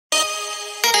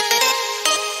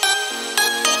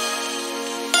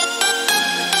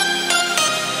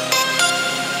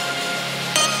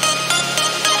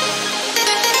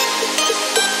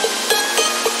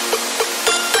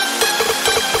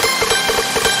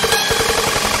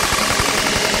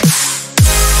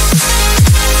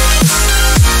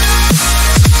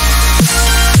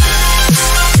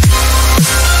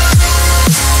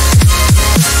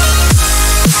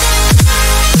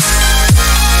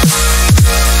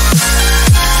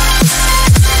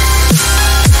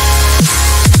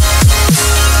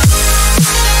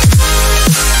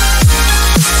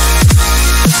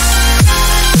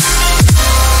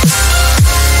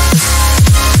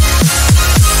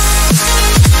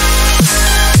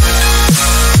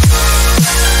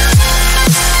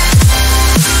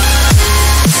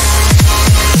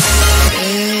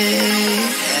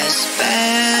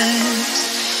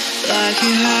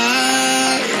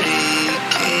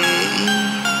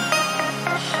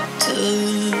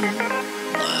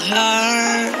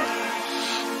heart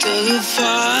too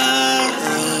far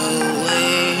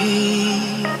away.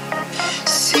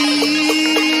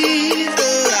 See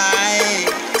the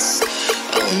lights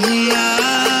on the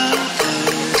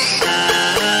other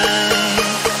side.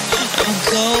 I'm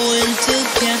going to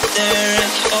get there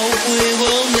and hope we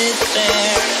will meet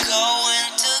there.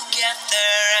 Going to get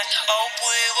there and hope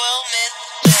we will meet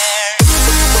there.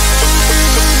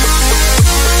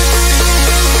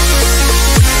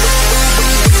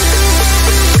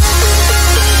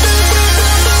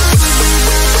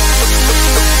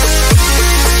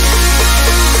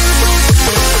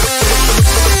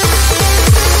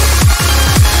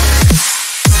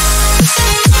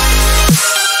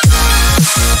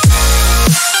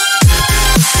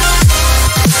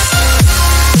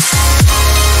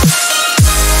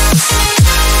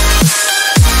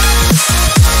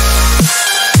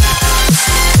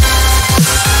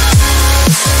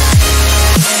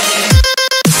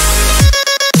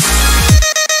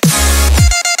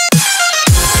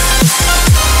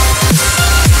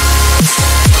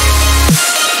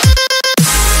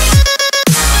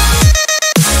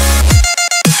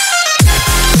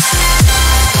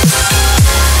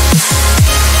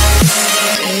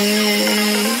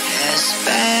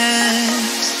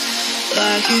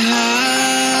 Like a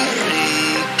hurricane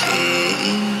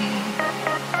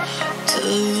to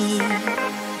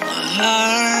my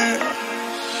heart,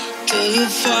 too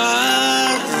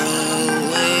far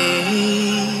away.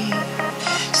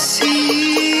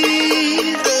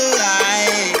 See the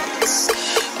lights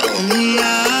on the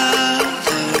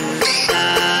other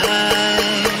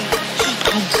side.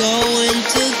 I'm going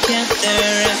to get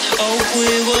there and hope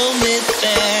we will meet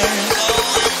there.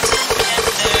 Going to get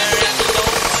there and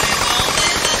hope we will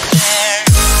meet there.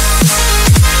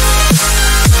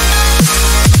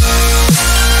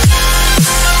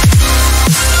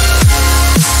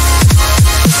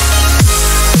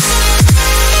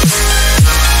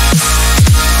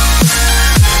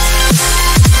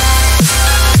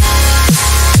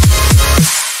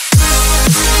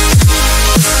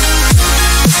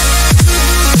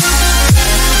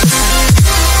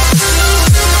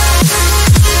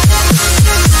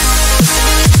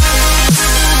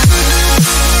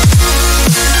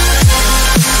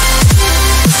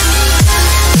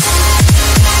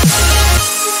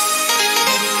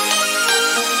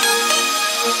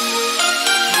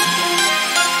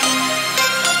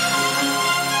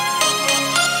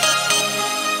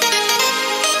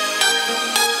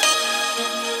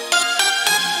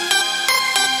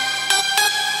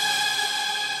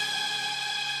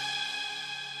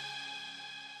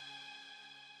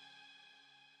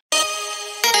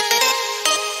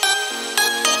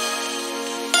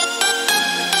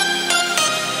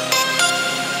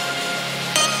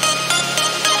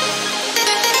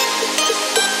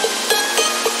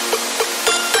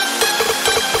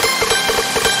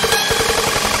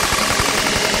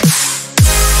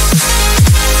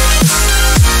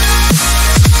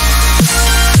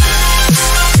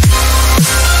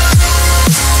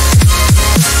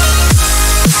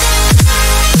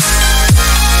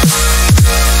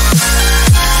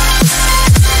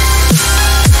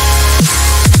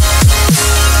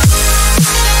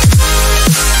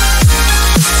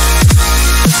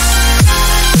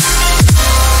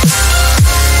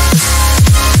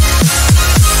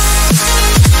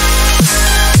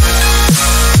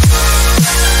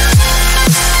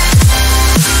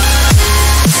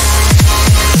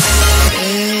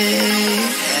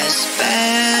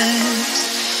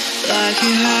 Like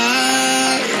a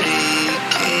hurricane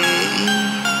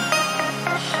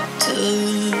to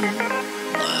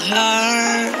my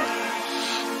heart,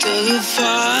 too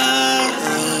far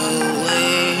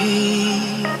away.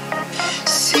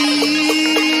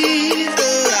 See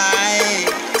the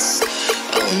lights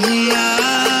on the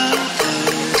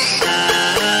other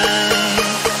side.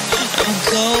 I'm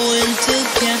going to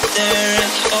get there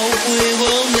and hope we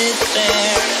will meet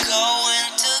there. Going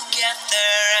to get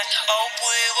there and hope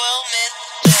we will meet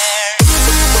there.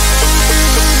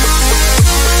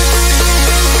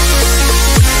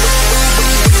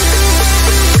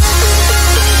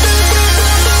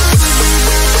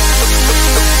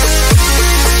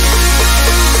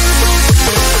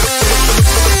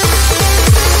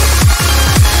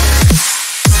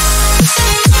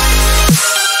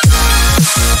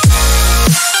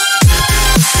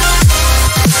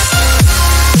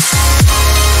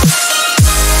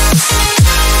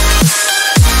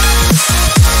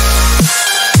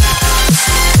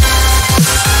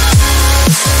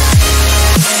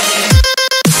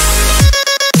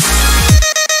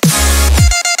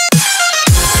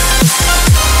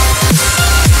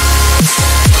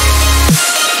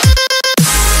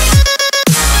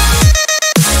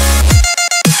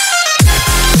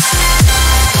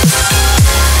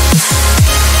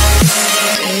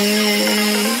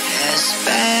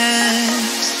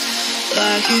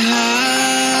 like a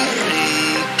hurricane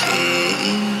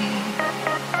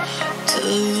to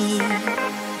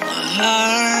my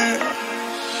heart,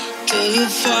 till you're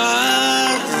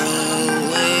far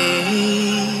away.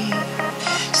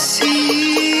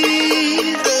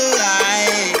 See the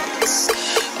lights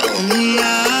on the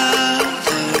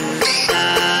other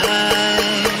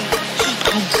side.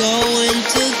 I'm going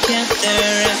to get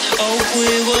there. I hope we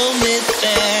will meet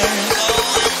there.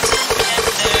 Going to get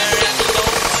there. I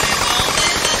hope we will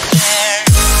meet there.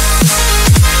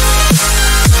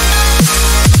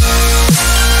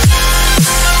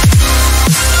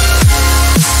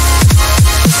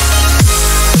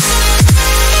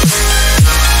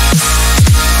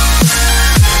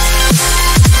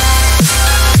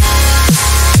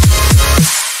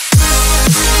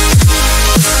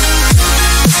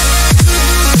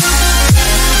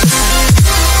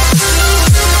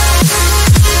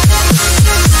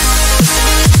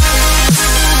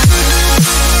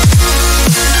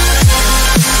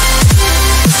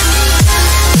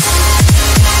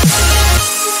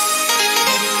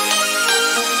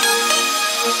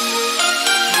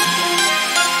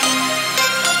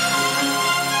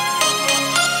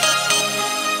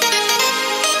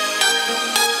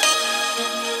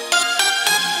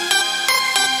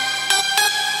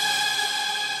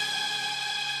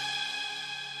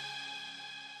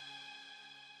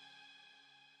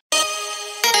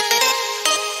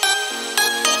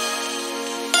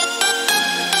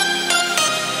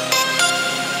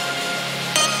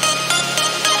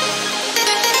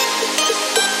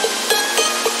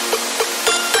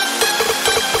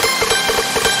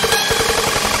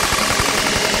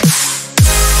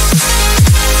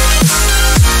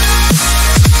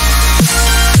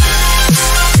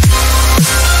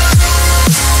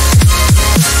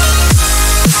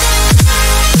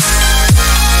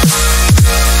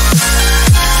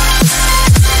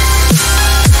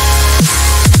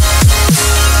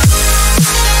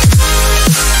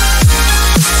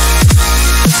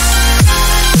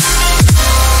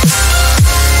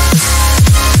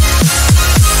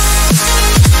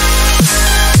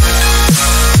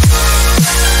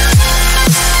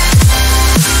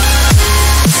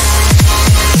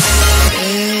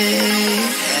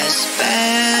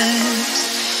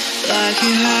 Like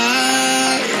a hurricane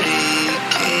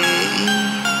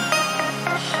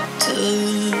to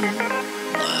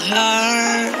my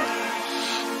heart,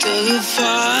 till you're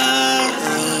far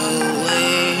away.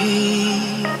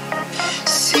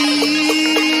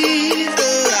 See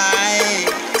the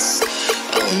lights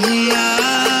on the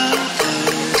other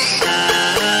side.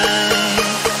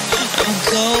 I'm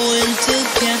going to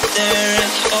get there. I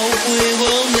hope we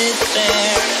will meet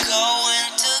there.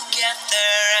 Going to get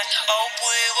there. I hope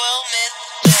we will meet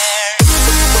there.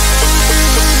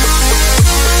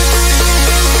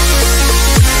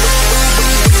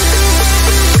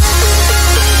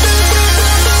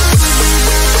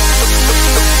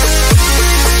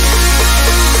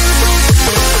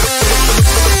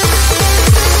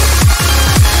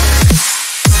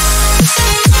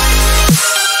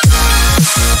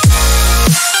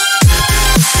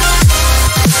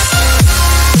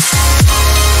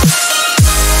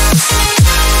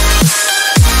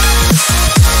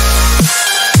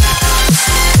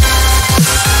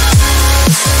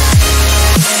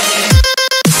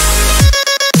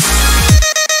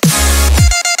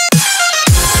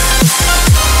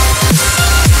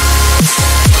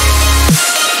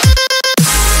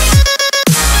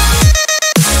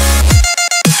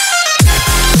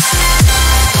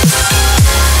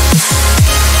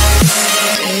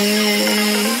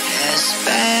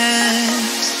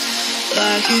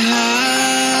 Like a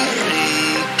hurricane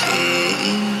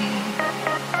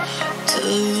to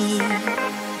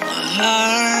my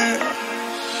heart,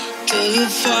 till you're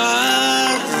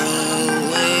far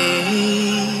away.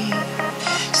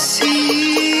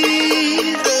 See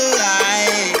the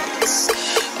lights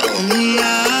on the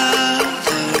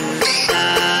other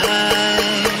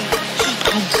side.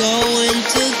 I'm going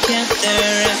to get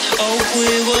there. I hope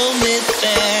we will meet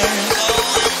there.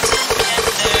 Going to get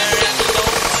there. I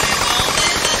hope we will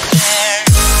meet there.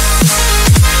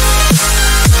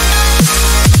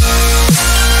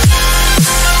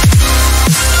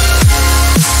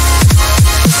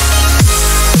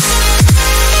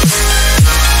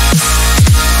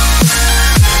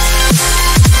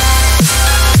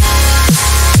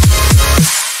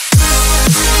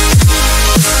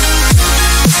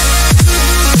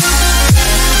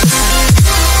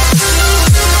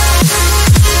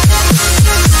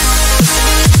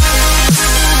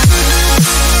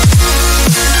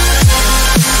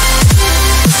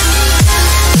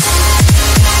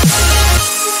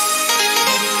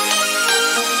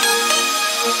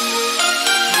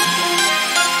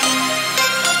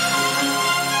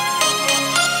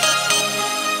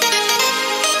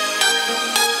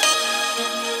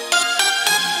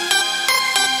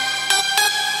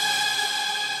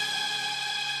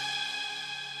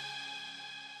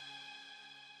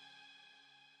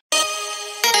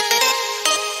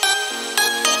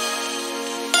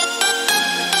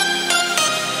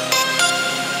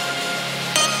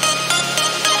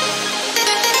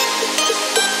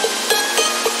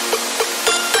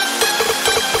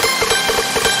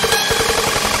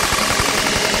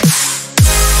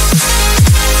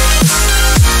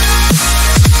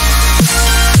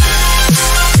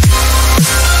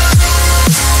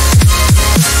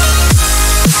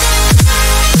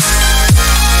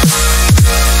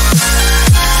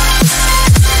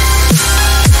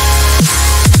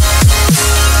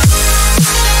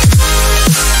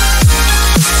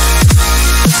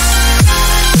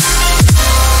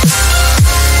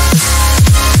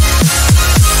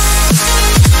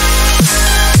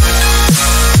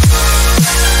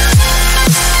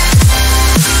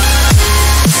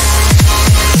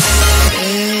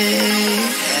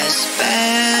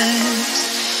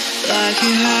 like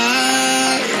a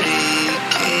hurricane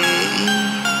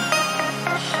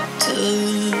to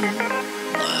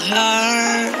my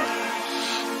heart,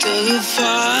 to the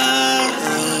far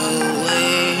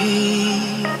away.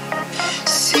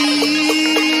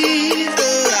 See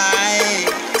the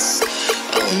lights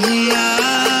on the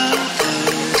other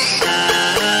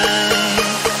side.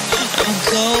 I'm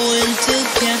going to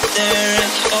get there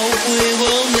and hope we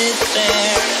will meet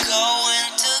there.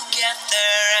 Going to get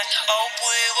there and hope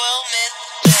we will meet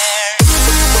there.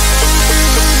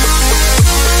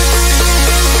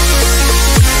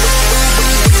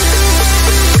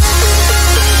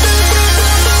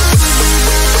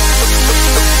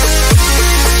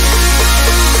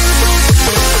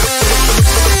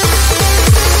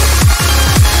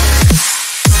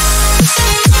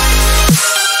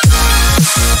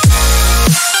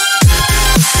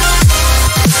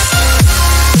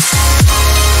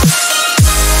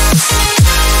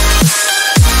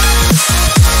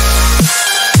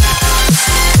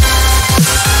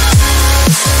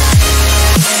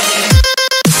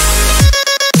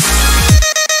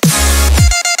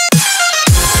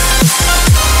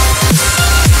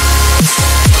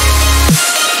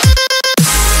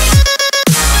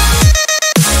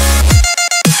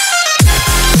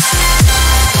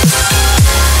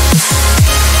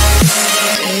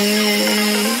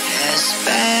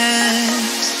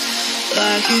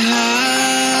 Like a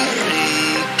hurricane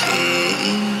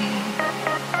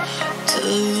to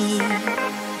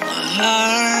my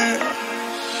heart,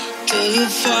 to the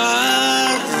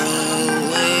far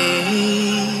away.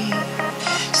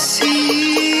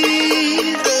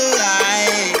 See the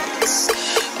lights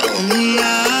on the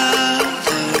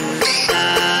other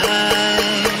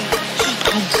side.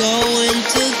 I'm going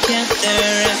to get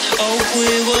there and hope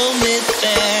we will meet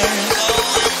there.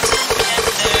 Going to get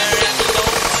there and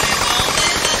hope we will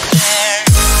meet there.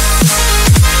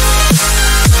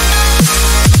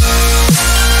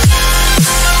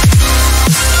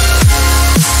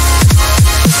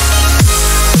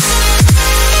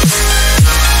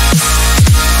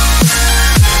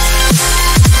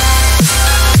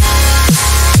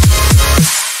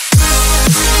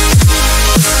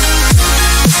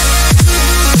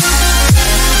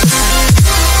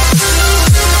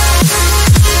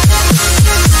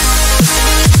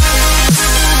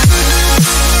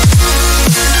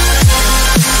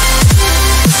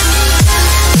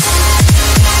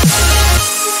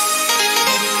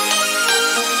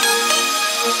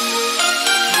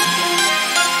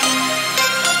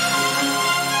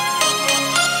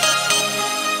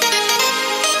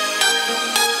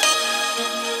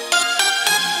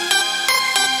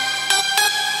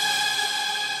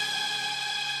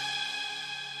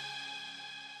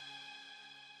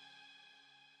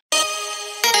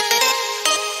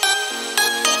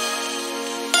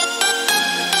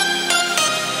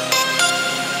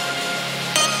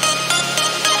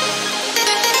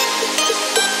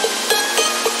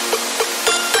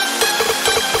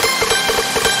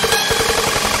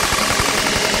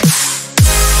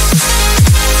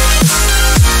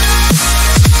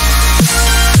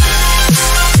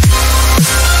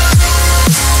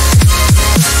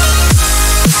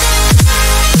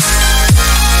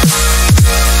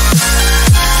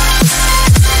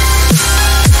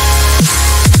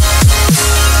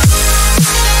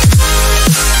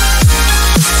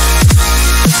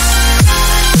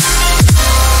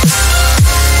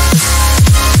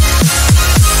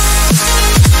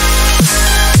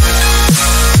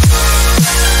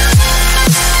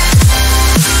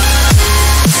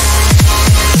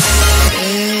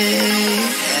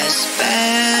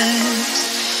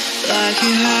 Like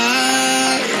a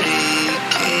hurricane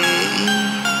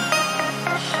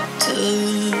to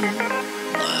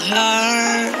my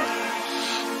heart,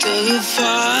 to the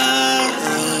far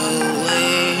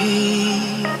away.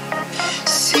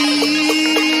 See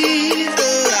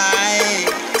the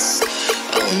lights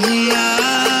on the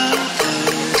other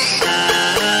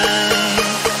side.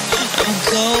 I'm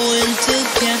going to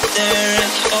get there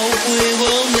and hope we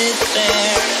will meet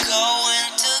there. Going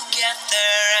to get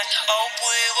there and hope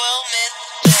we will meet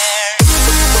there.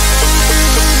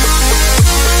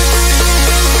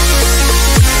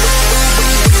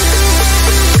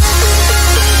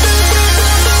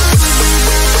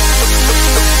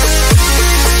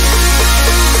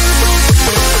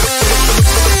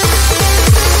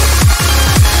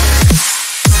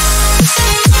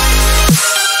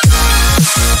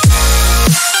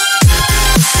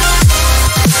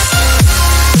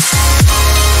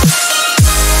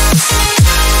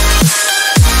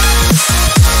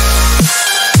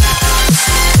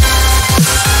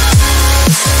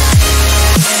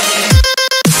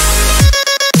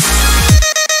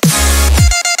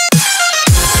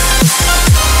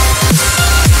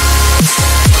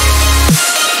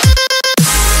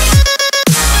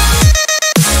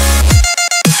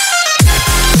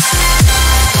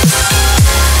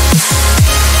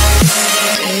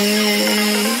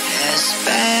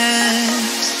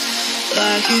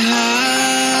 a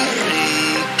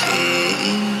hurricane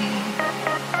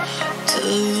to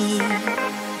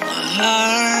my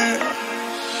heart,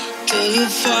 took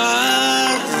it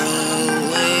far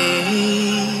away.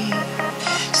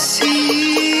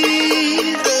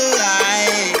 See the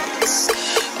lights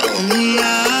on the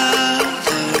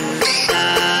other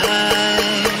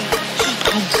side.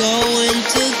 I'm going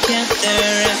to get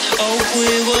there. I hope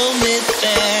we will meet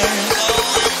there.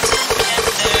 Going to get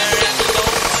there. I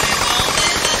hope we will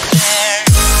meet there.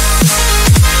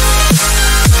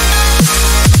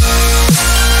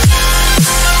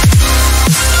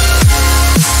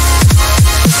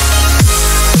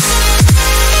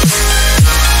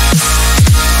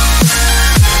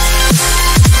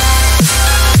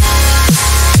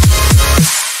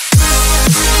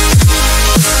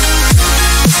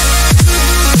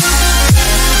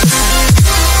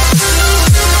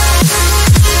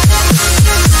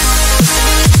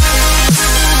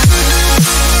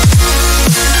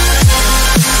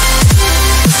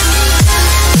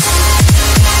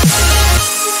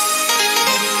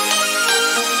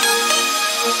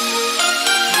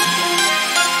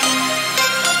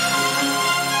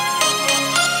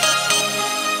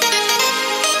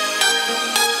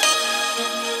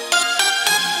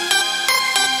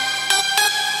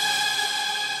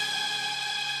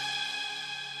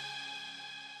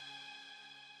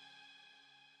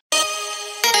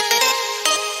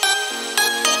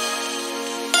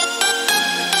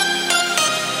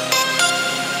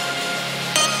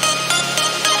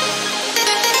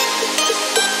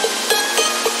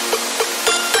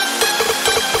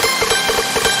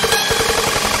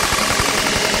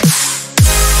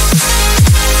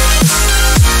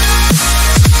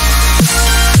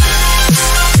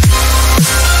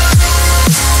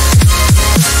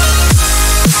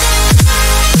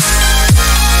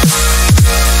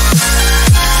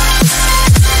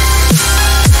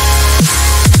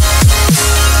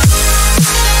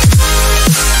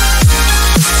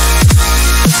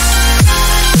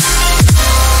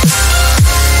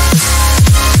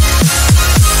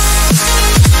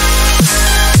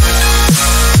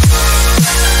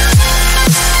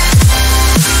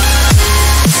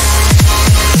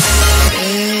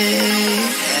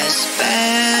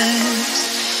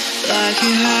 Like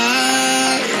a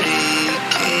hurricane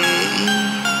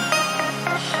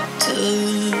to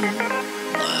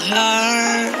my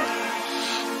heart,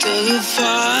 took it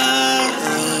far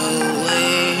away.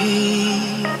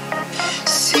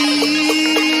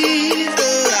 See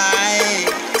the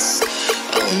lights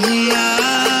on the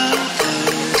other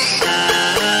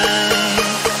side.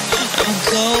 I'm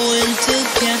going to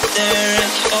get there. I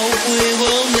hope we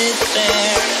will meet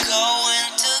there. Going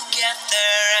to get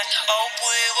there. I hope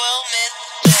we will meet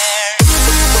there.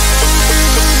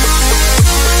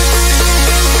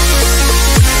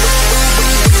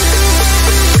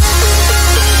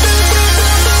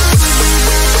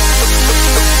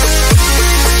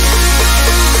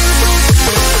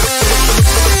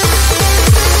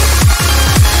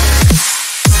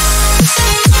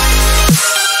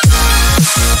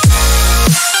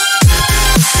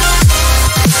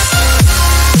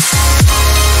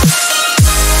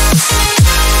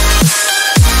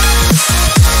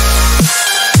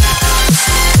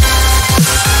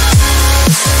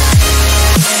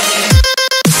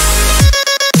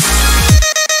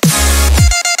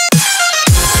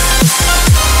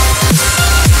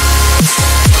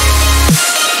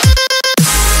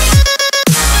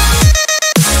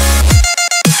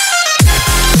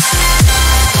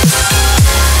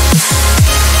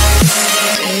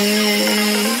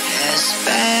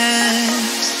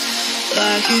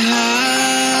 Like a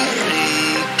hurricane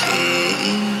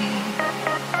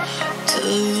to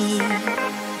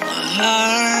my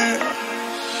heart,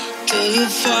 took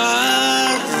it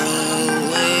far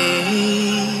away.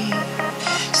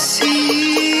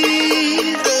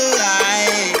 See the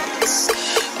lights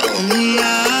on the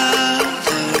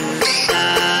other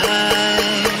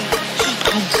side.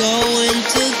 I'm going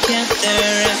to get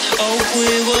there. I hope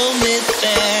we will meet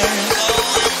there.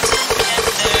 Going to get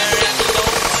there. I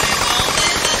hope we will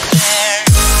meet there.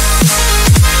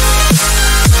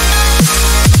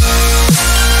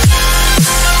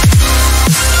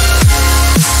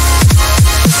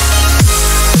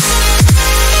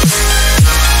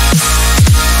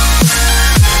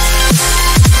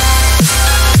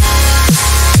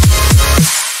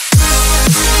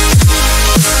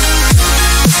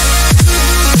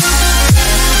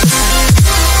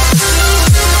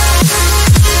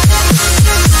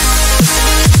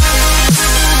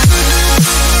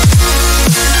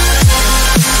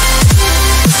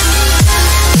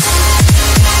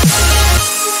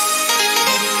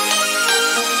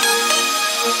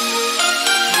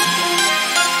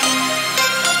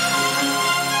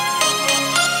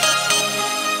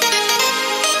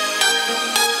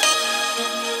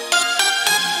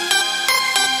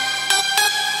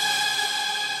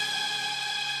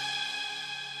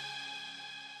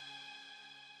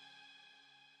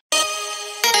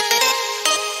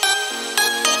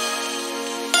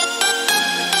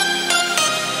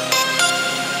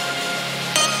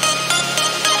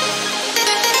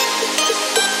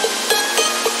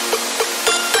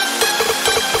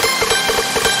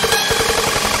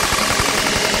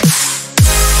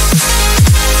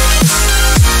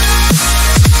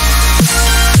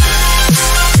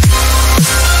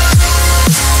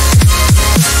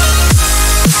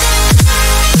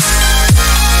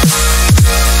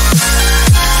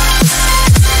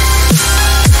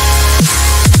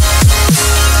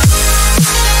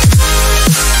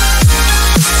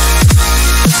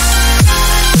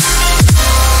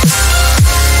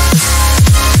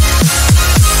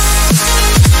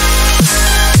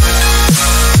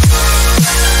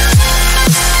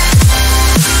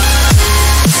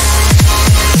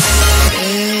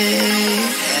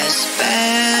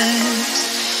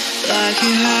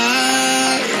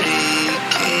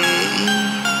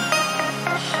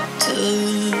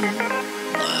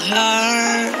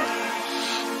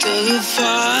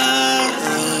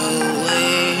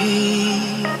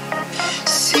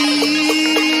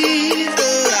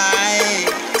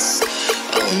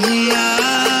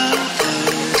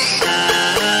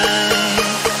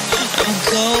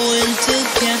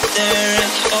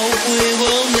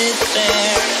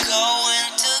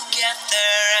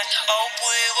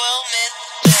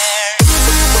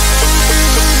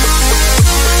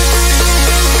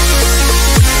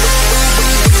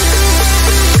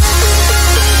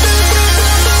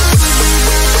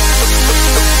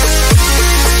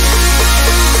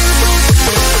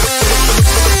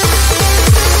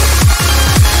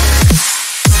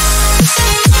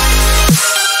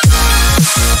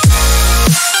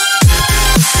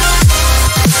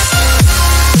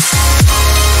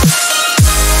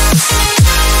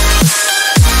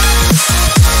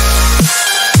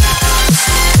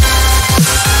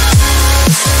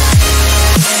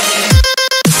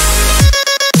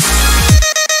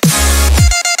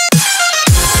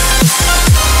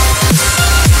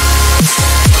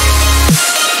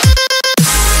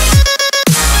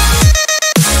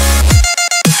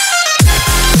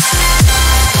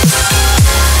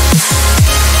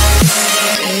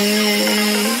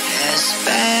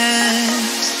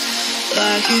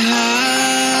 like a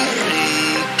hurricane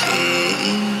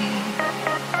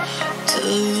to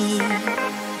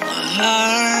my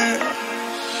heart,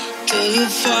 till you're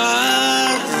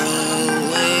far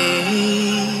away.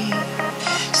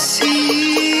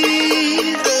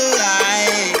 See the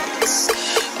lights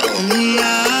on the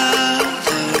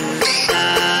other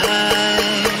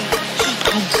side.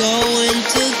 I'm going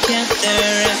to get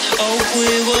there. I hope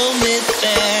we will meet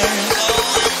there.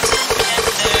 Going to get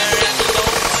there. I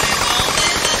hope we will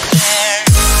meet there.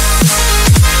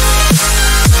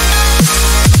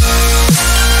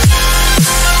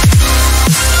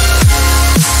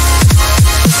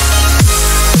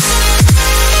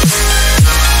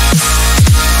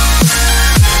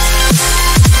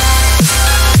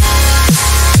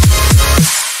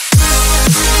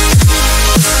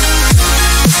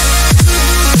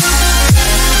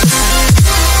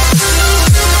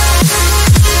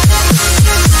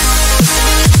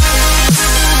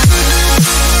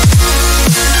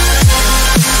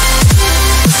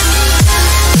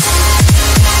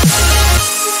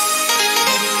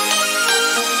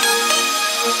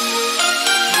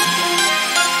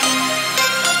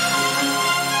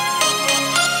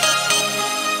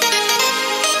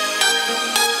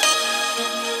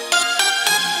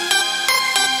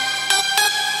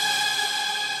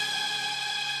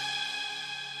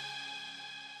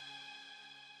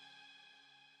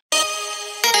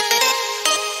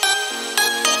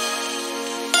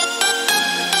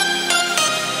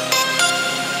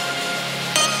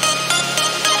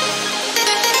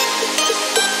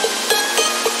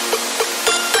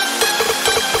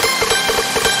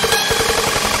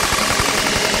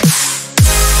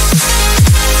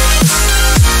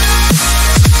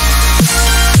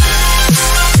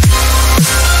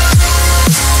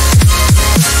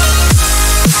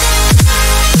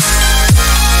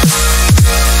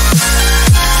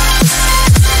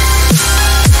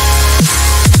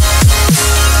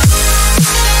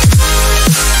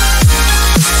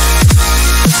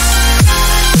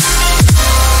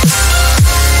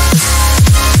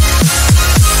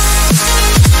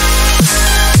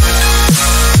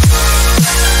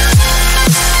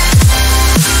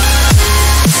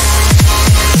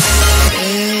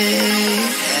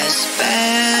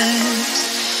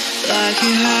 Like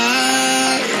a hurricane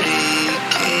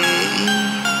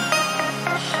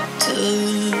to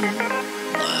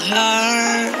my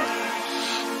heart,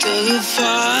 till you're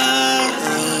far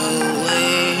away.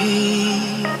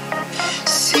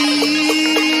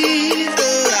 See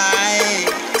the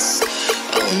lights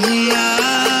on the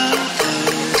other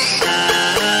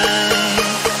side.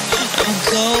 I'm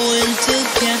going to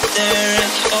get there. I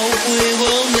hope we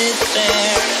will meet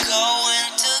there. Going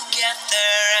to get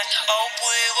there. I hope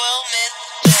we will meet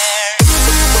there.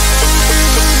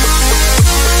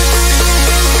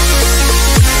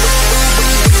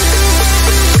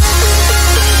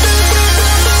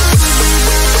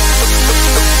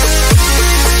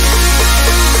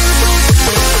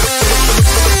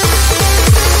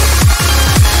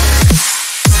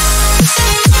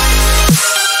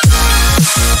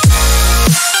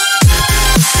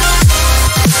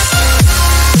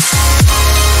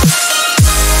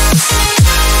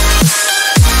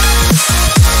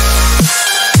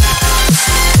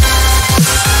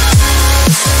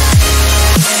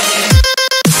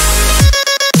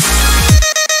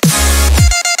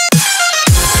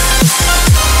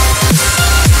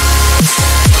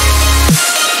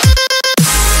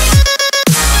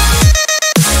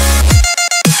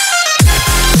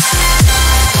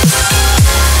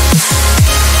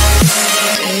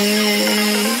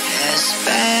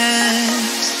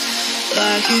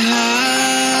 Like a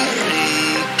hurricane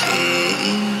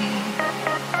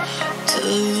to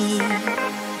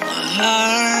my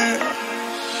heart,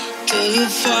 till you're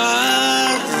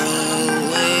far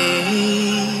away.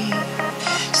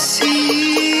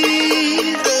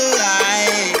 See the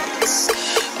lights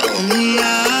on the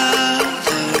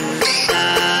other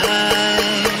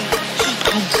side.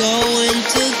 I'm going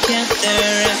to get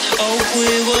there. I hope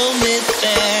we will meet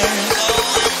there.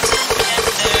 Going to get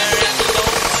there. I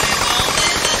hope we will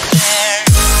meet there.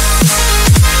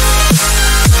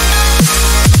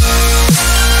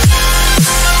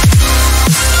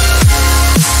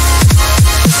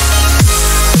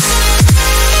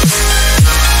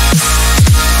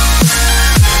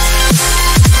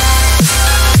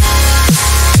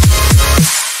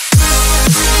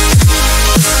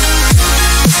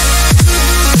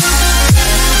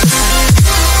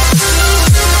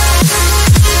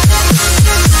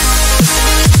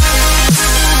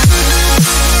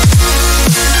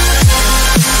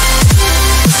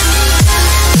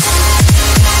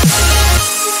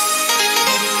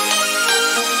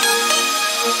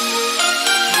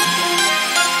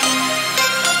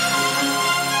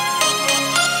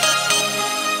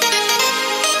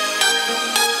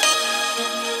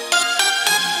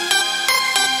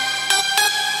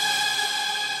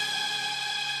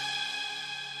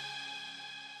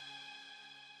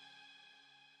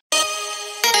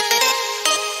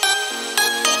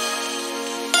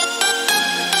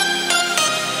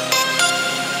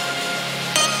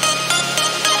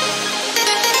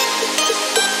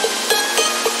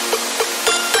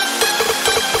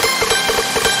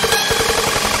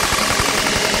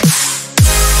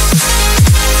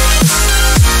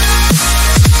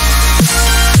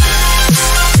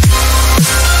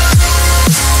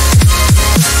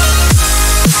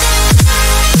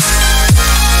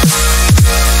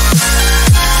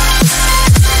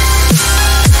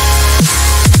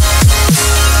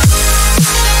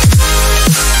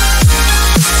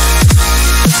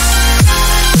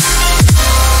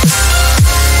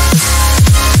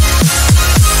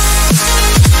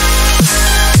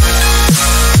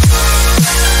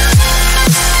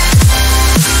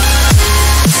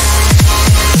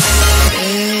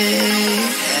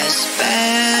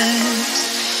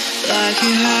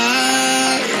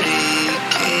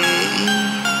 hurricane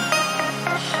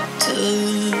to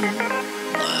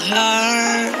my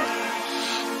heart,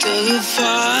 took it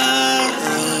far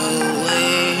away.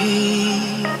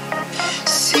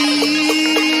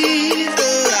 See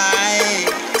the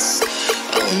lights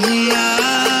on the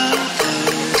other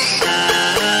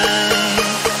side.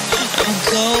 I'm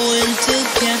going to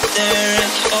get there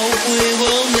and hope we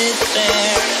will meet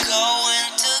there. Going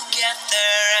to get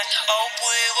there and hope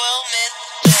we will meet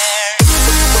there.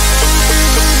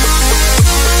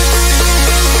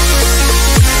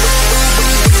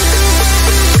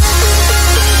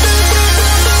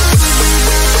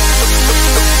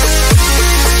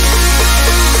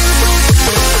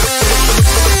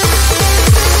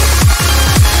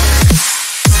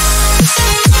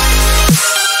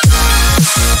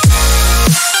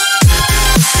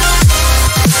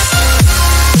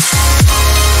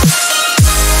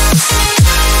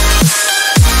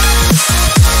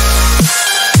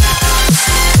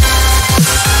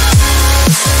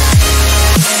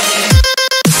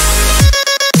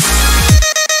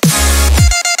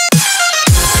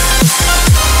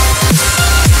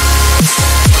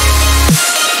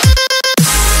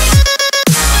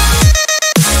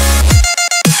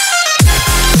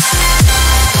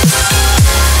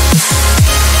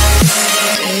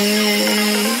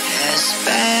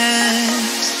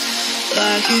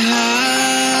 Like a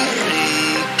hurricane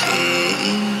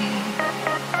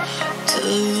to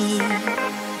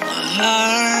my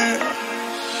heart,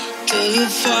 took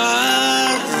it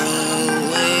far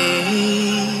away.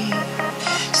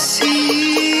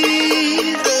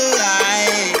 See the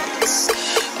lights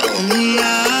on the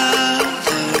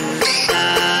other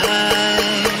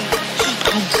side.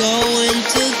 I'm going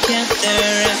to get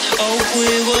there and hope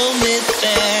we will meet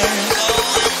there.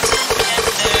 Going to get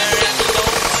there and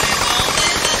hope we will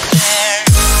meet there.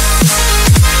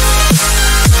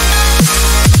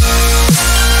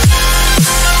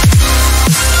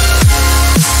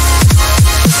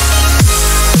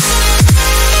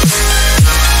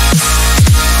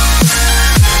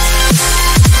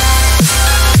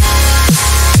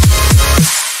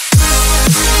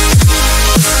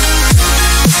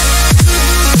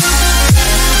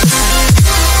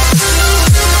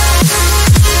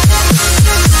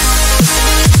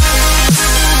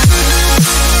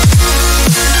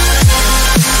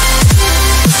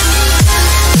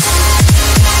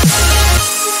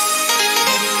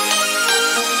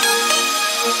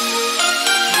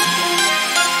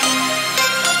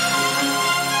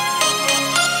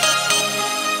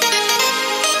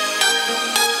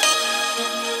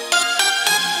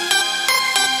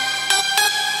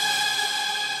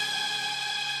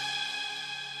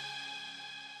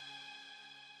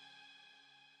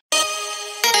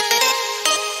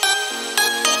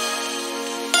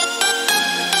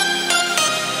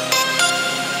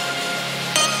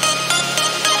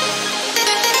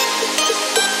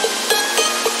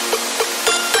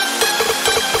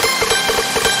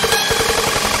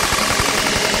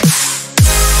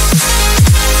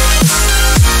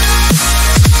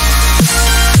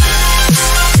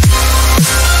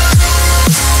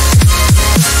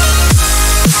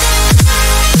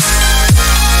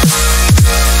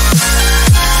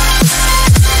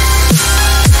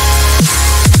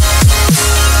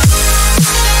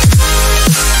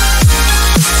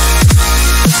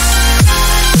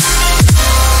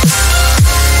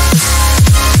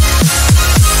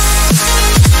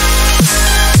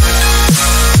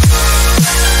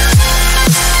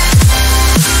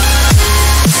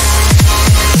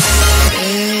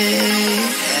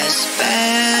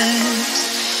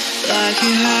 Like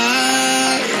a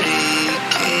hurricane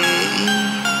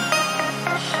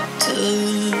to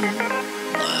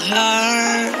my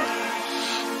heart,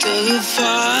 took it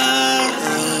far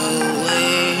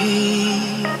away.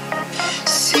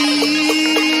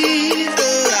 See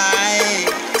the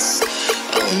lights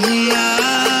on the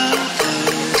other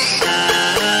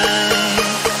side.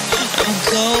 I'm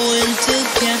going to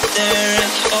get there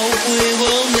and hope we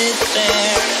will meet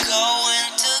there. Going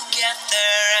to get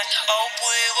there and hope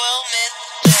we will meet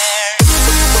there.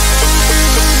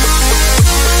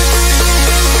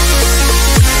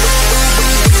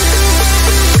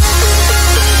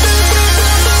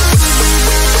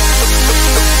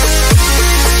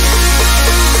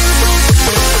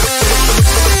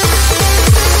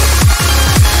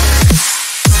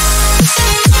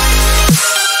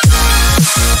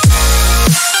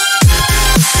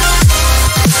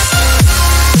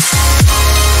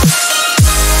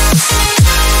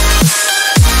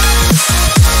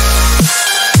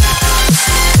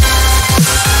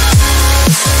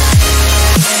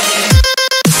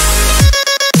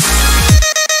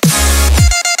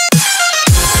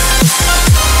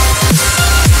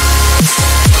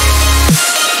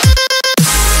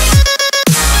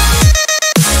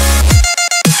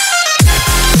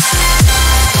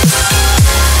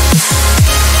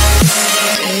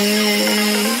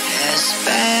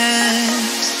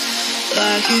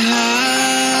 a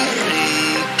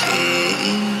hurricane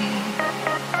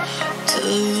to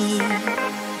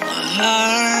my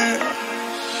heart,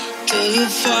 took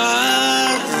it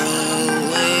far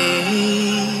away.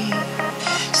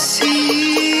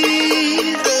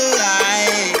 See the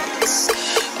lights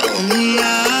on the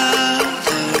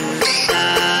other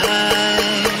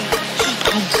side.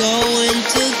 I'm going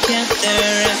to get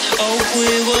there. I hope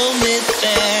we will meet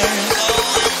there.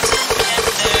 Going to get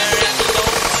there. I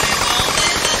hope we will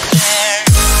meet there.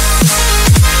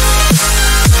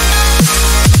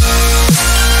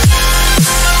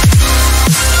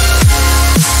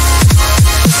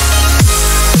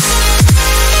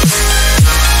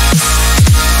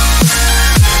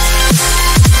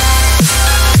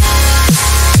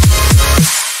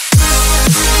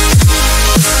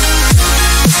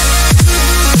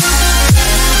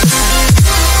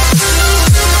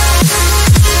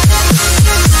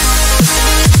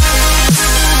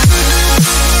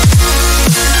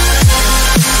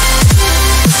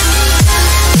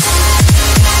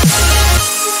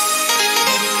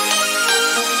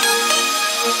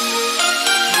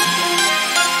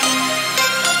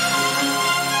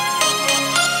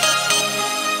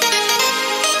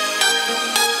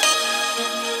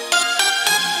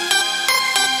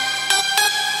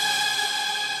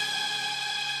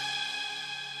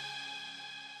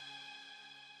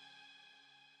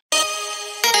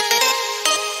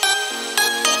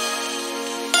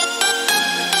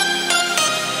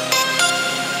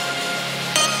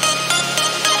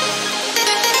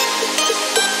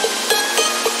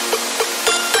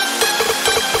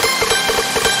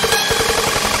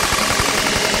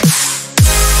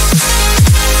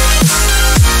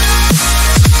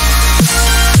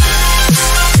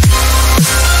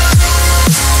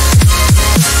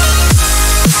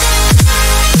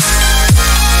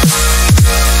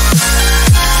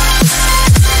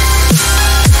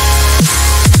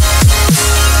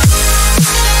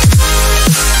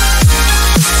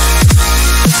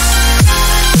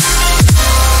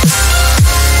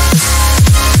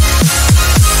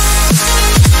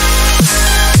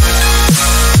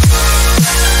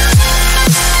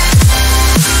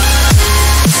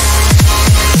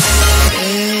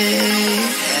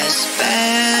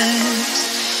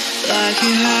 Like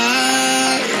a hurricane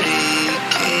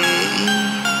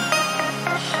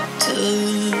to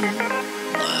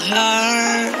my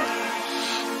heart,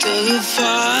 took it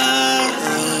far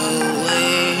away.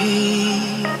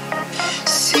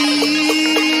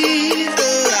 See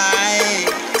the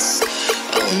lights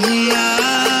on the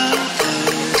other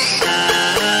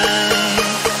side.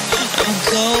 I'm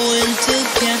going to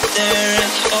get there. I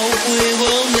hope we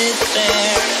will meet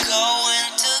there. Going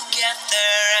to get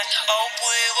there. I hope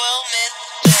we will meet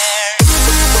there.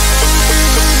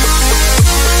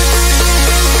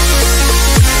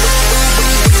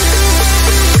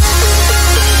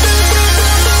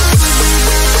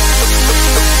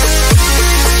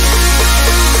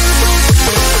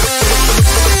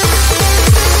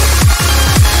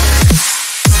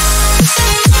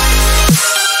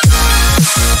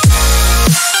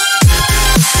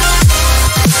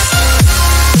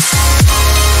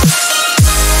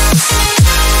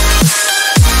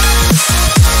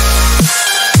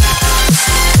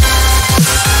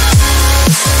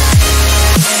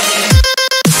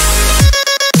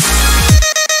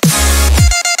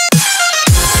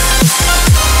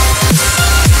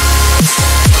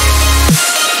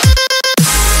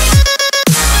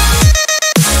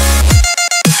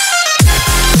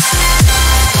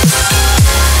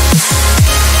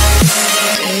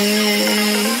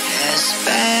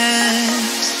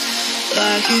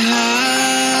 Like a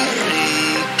hurricane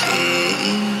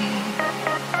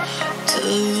to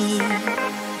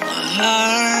my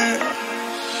heart,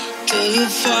 took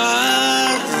it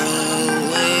far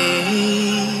away.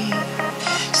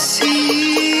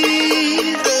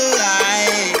 See the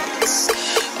lights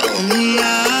on the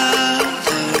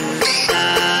other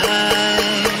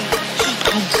side.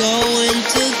 I'm going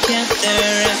to get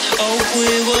there. I hope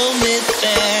we will meet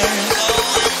there.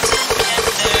 Going to get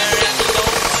there. I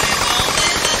hope we will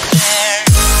meet there.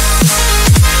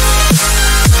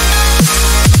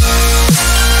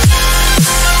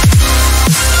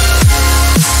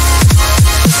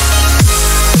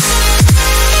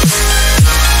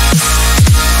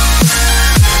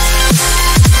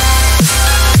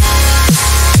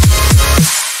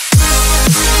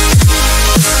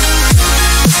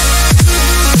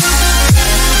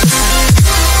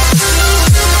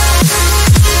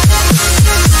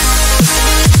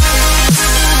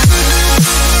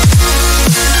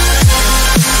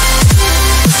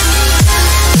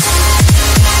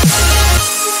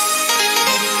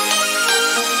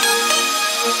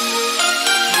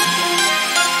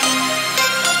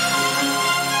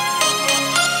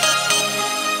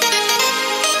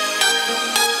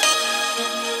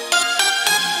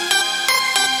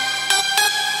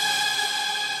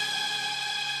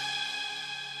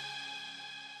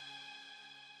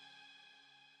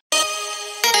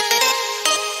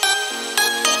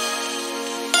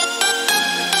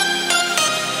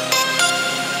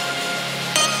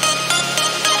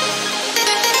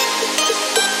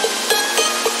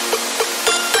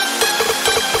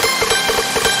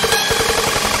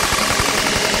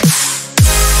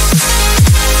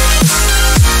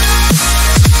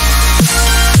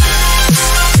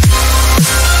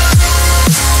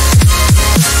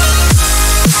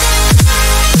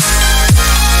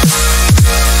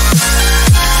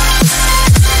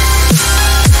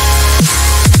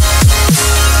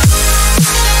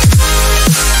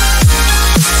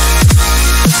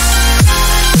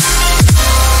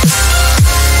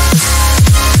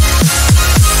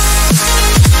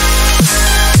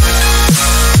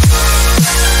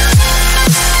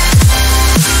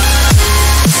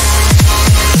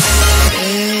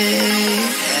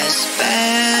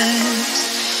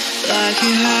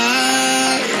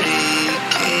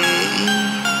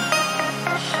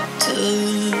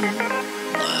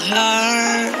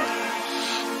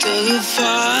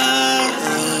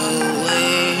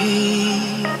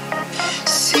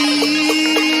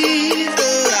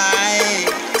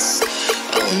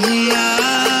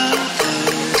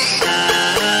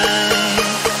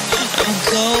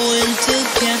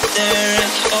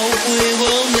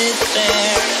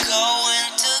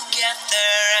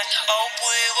 Hope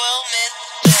we will meet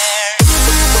there.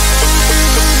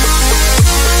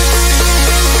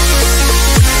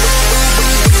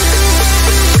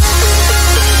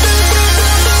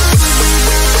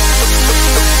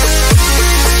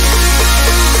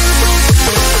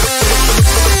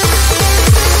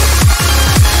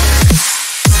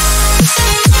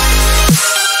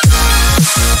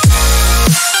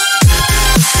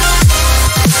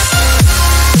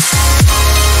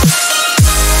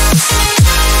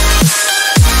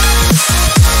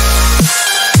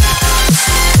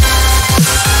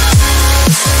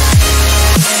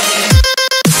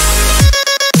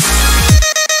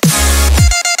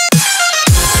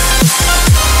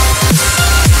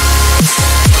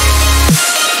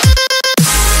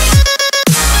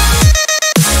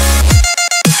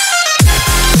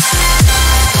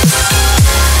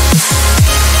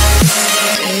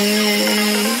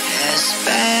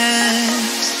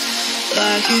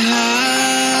 Like a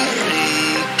hurricane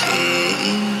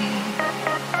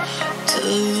to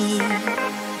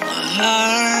my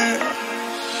heart,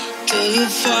 till you're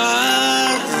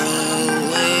far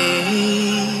away.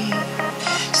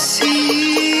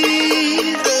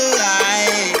 See the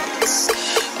lights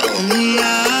on the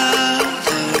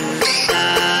other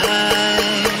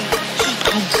side.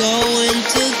 I'm going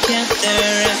to get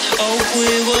there. I hope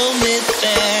we will meet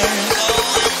there.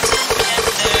 Going to get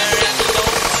there. I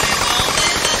hope we will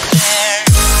meet there.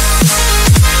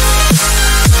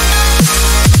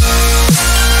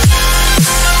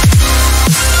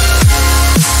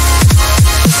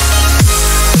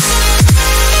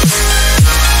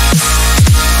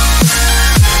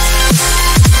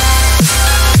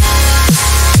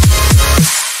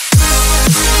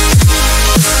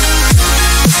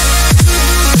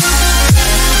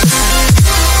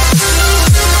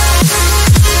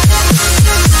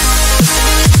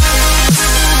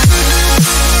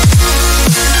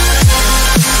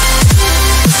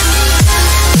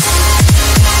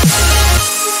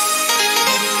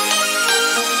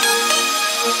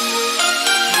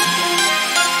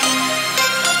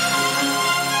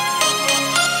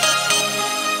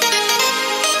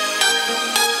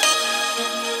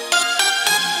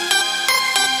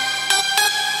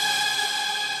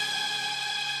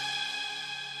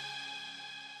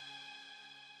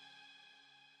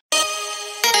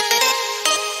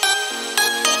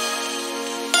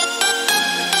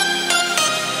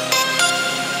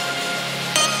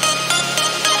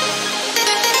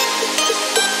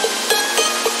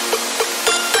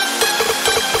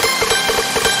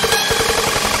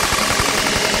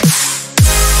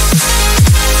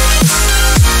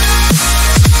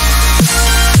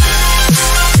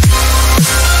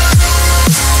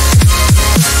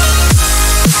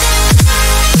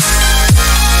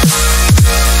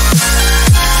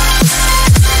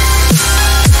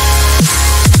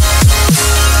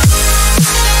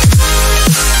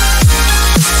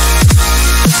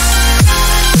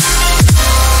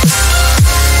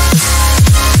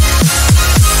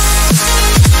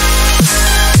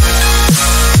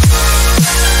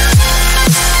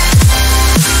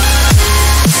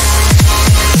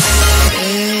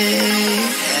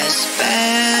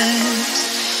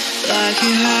 Like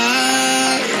a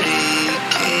hurricane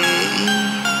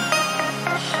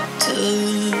to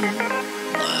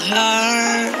my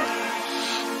heart,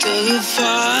 till you're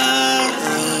far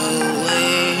away.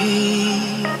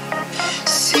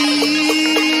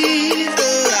 See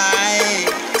the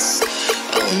lights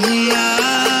on the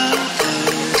other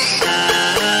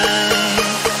side.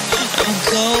 I'm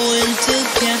going to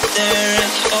get there. I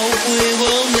hope we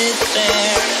will meet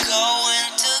there. Going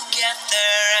to get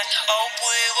there. I hope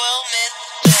we will meet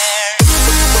there.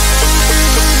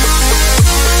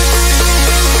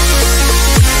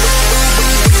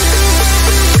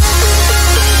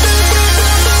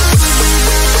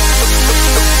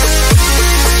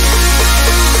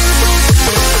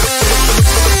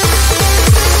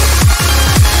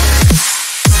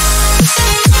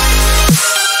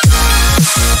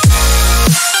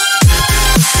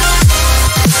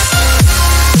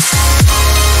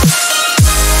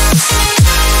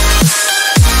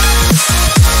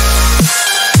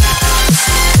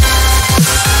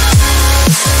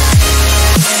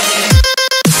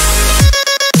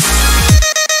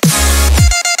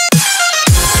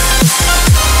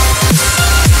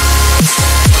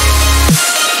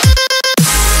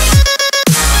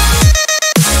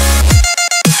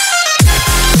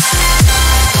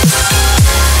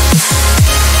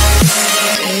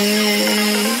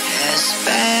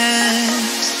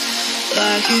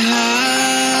 Like a hurricane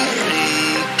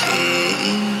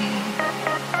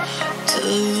to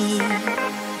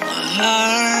my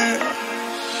heart,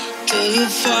 till you're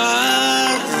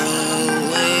far away.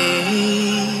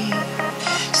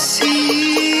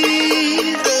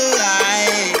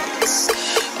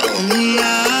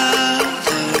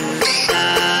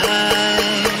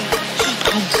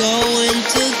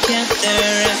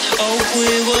 hope we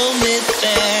will meet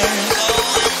there.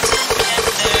 Going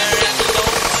together, I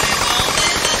hope we will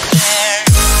meet there.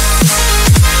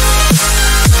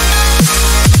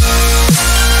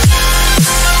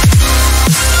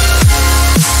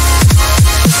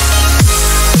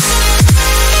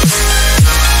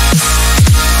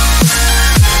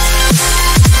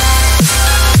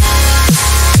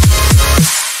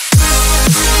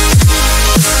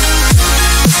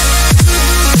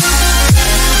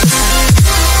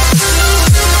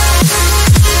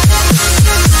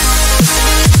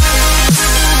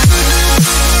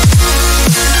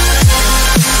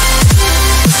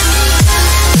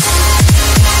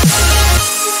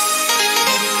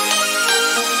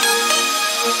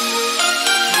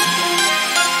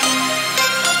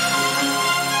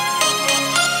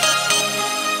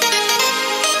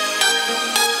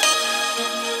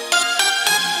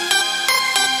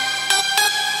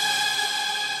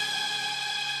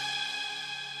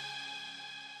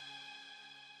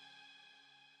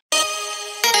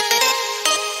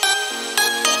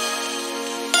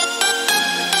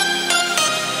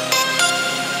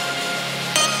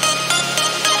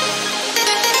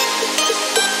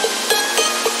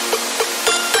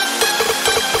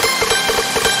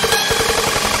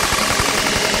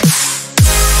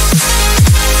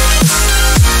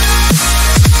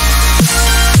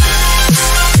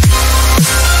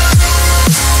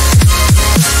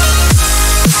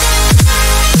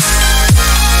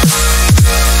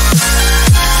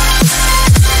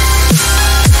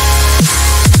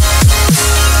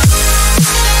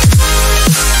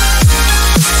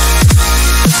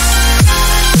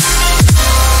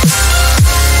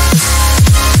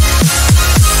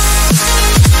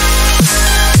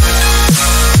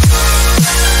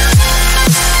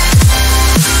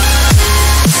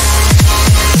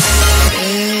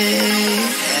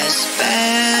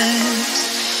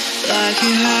 Like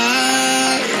a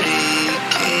hurricane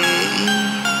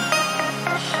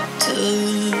to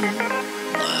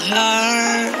my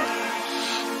heart,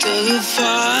 took it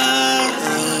far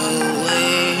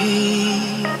away.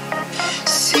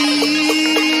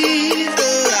 See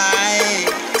the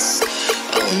lights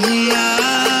on the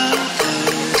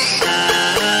other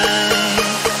side.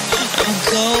 I'm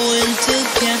going to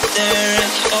get there, I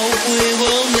hope we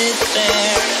will meet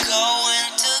there.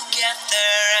 Going to get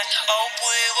there, I hope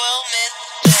we will meet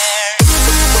there.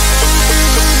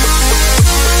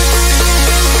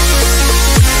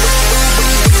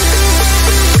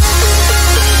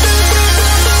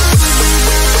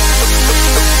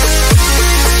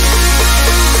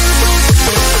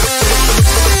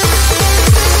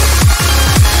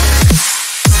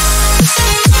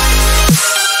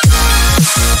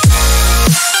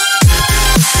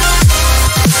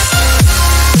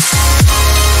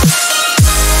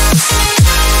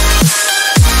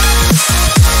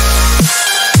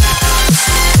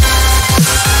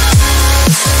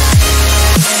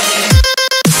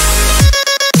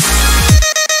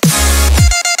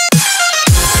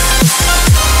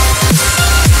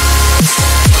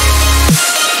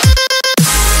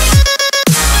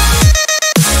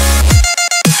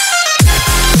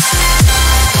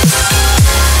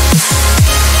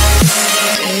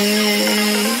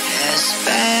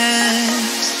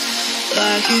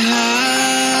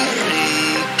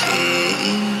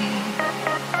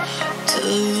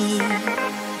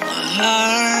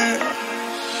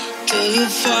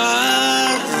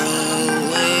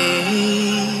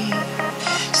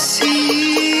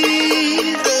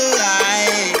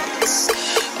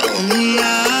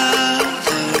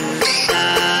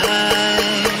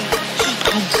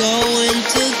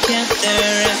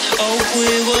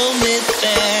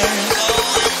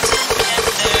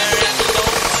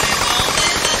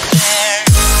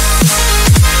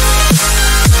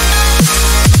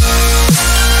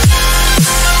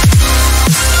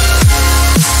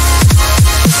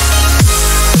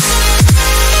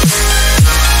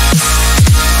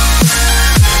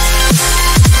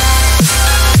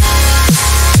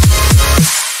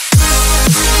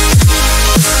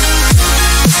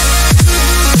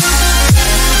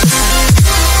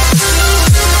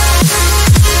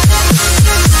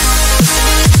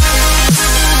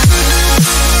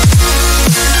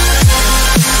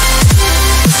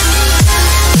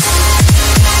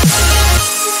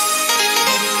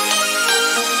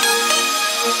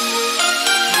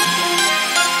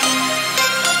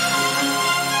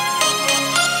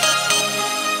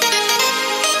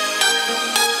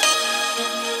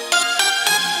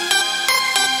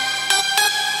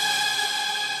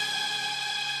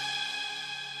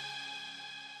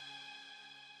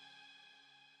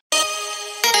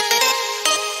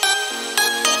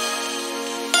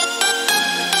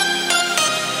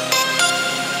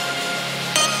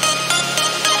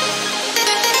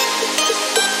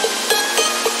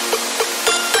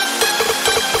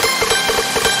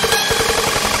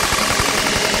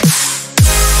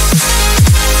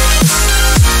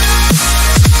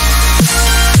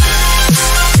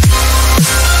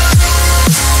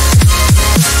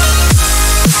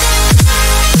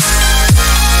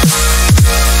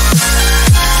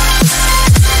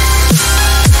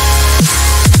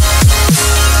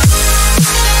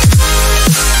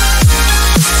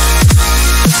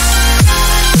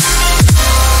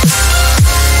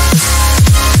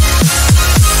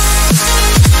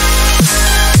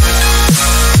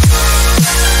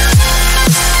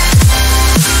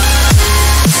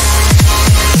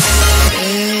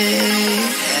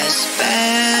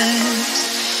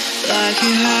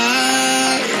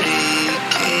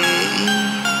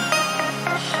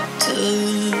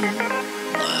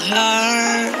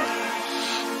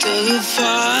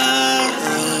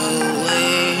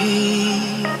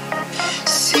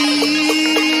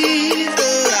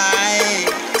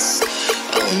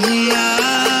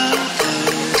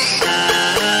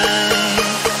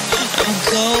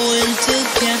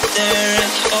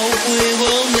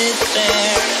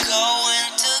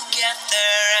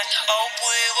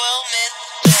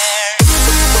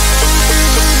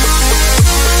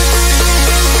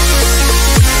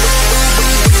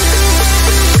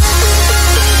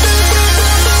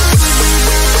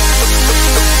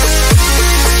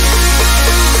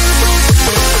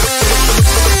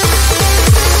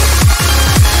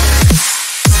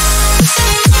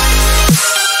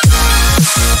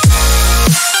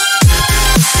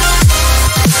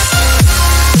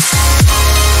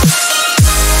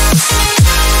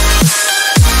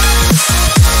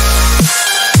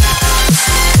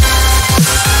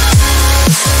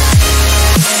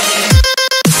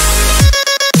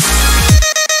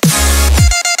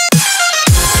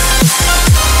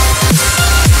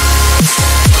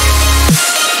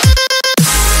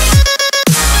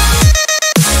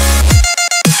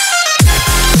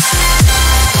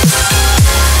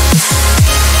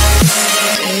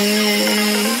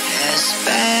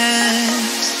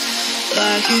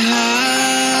 a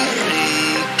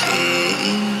hurricane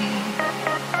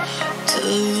to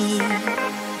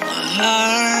my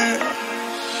heart,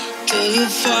 took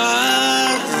it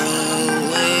far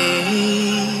away.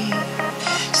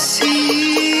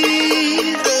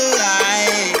 See the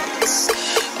lights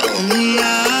on the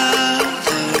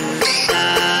other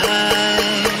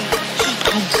side.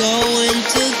 I'm going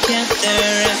to get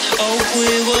there. I hope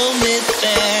we will meet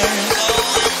there.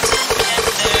 Going to get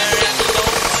there. I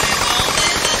hope we will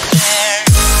meet there.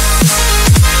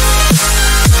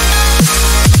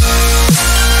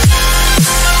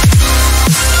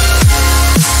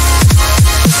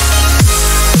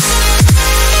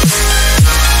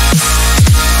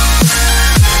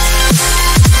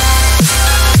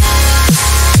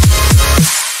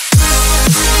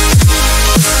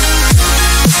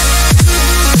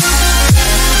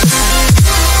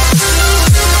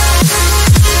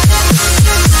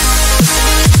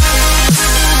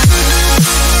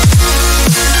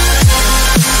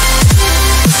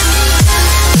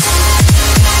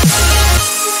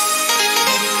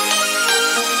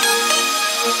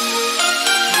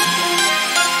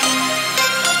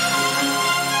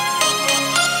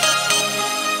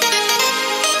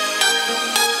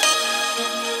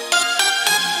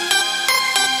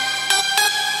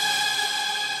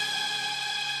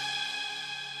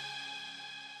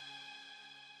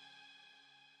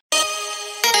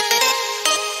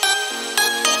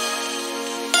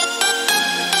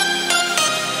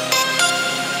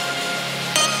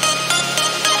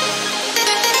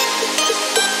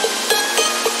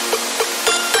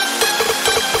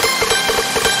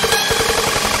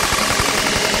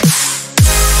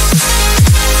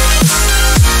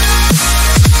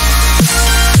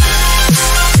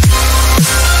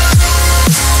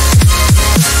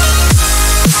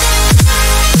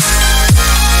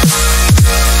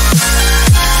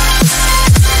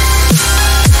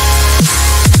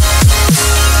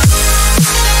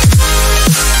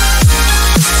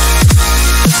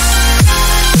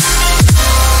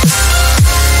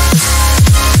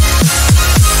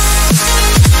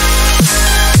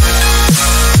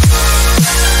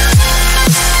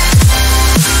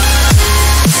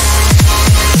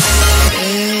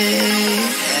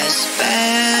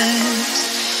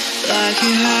 Like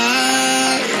a hurricane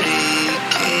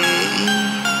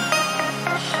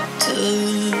to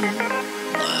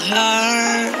my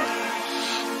heart,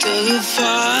 took it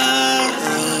far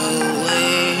away.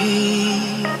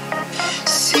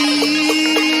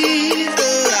 See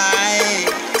the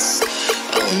lights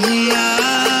on the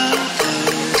other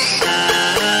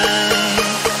side.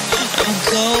 I'm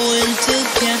going to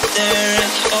get there. I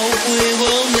hope we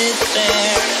will meet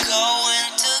there. Going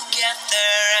to get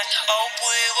there. I hope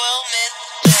we will meet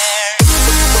there.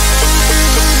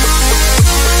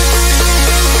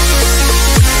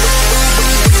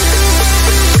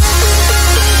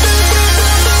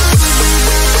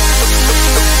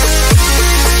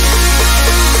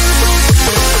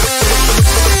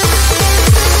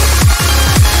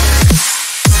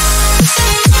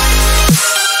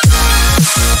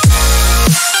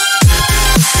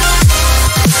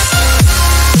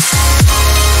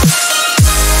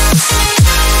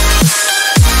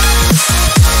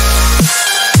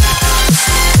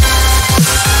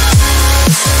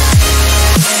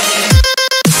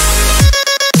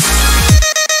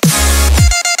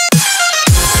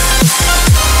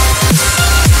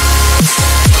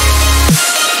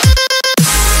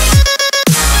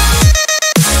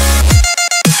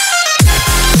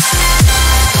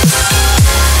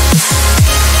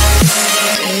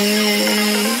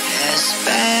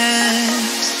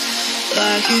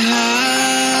 Like a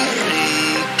hurricane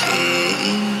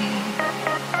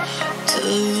to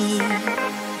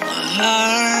my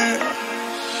heart,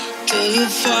 took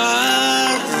it far